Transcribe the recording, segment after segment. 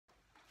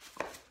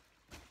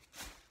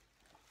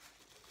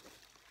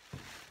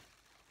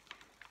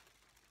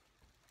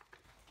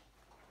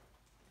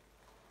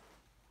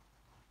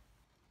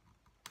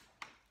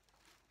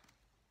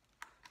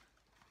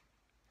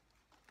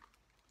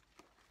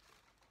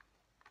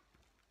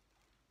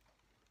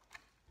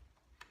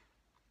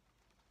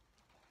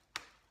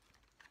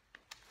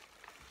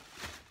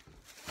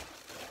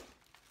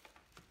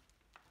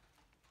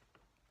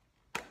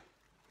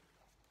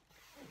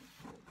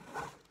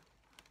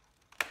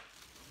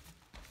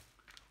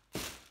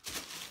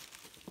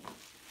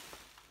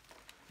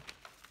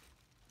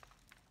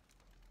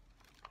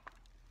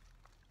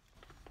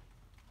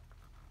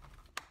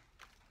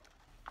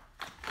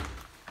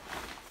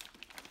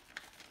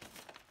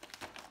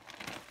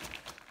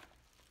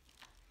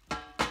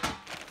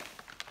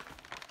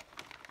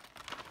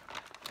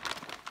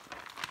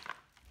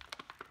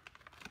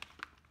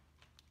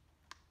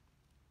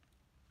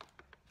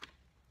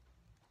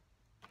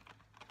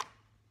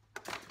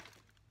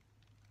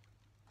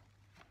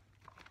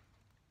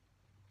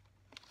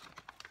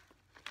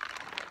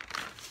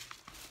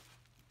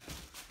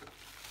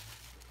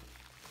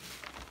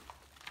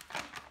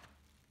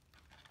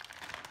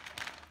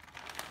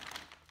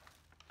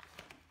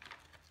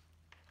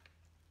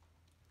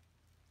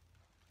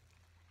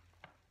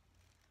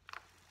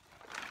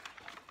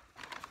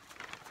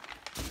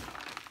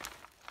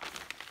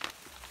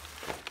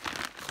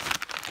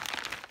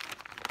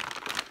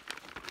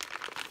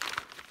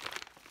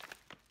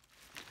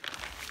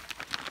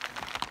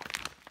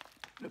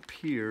it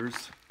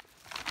appears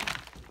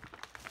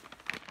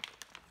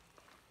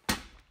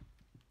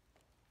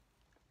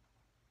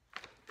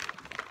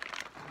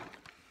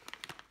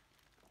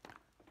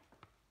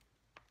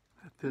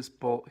that this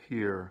bolt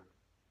here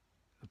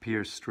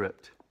appears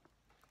stripped.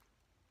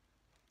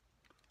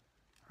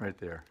 Right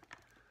there,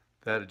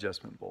 that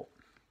adjustment bolt.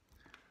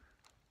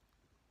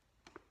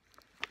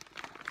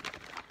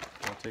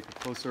 I'll take a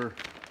closer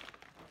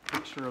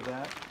picture of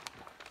that.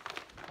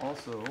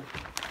 Also,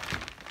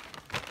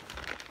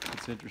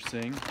 what's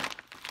interesting is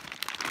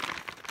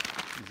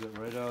that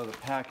right out of the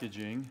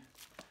packaging,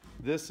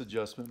 this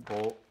adjustment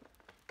bolt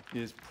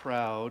is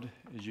proud,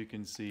 as you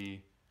can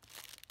see,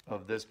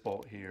 of this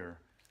bolt here.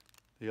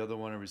 The other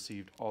one I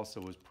received also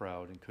was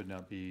proud and could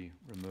not be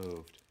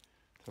removed.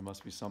 There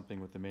must be something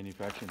with the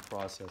manufacturing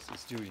process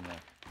that's doing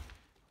that.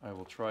 I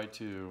will try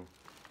to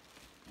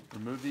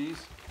remove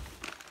these.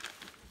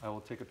 I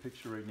will take a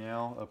picture right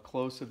now up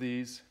close of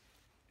these,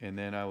 and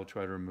then I will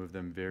try to remove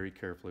them very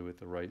carefully with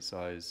the right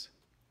size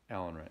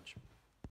Allen wrench.